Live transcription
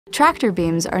Tractor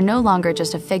beams are no longer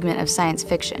just a figment of science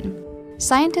fiction.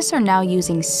 Scientists are now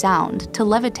using sound to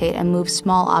levitate and move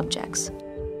small objects.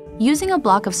 Using a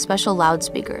block of special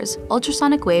loudspeakers,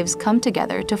 ultrasonic waves come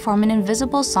together to form an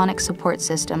invisible sonic support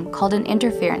system called an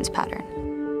interference pattern.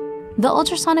 The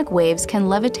ultrasonic waves can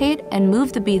levitate and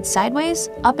move the bead sideways,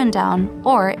 up and down,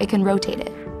 or it can rotate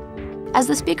it. As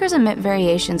the speakers emit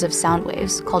variations of sound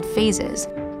waves, called phases,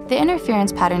 the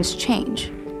interference patterns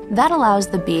change. That allows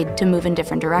the bead to move in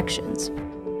different directions.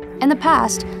 In the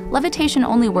past, levitation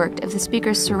only worked if the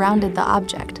speakers surrounded the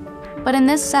object. But in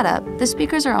this setup, the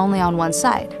speakers are only on one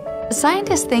side.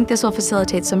 Scientists think this will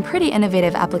facilitate some pretty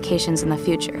innovative applications in the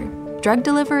future: drug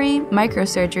delivery,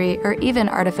 microsurgery, or even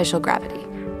artificial gravity.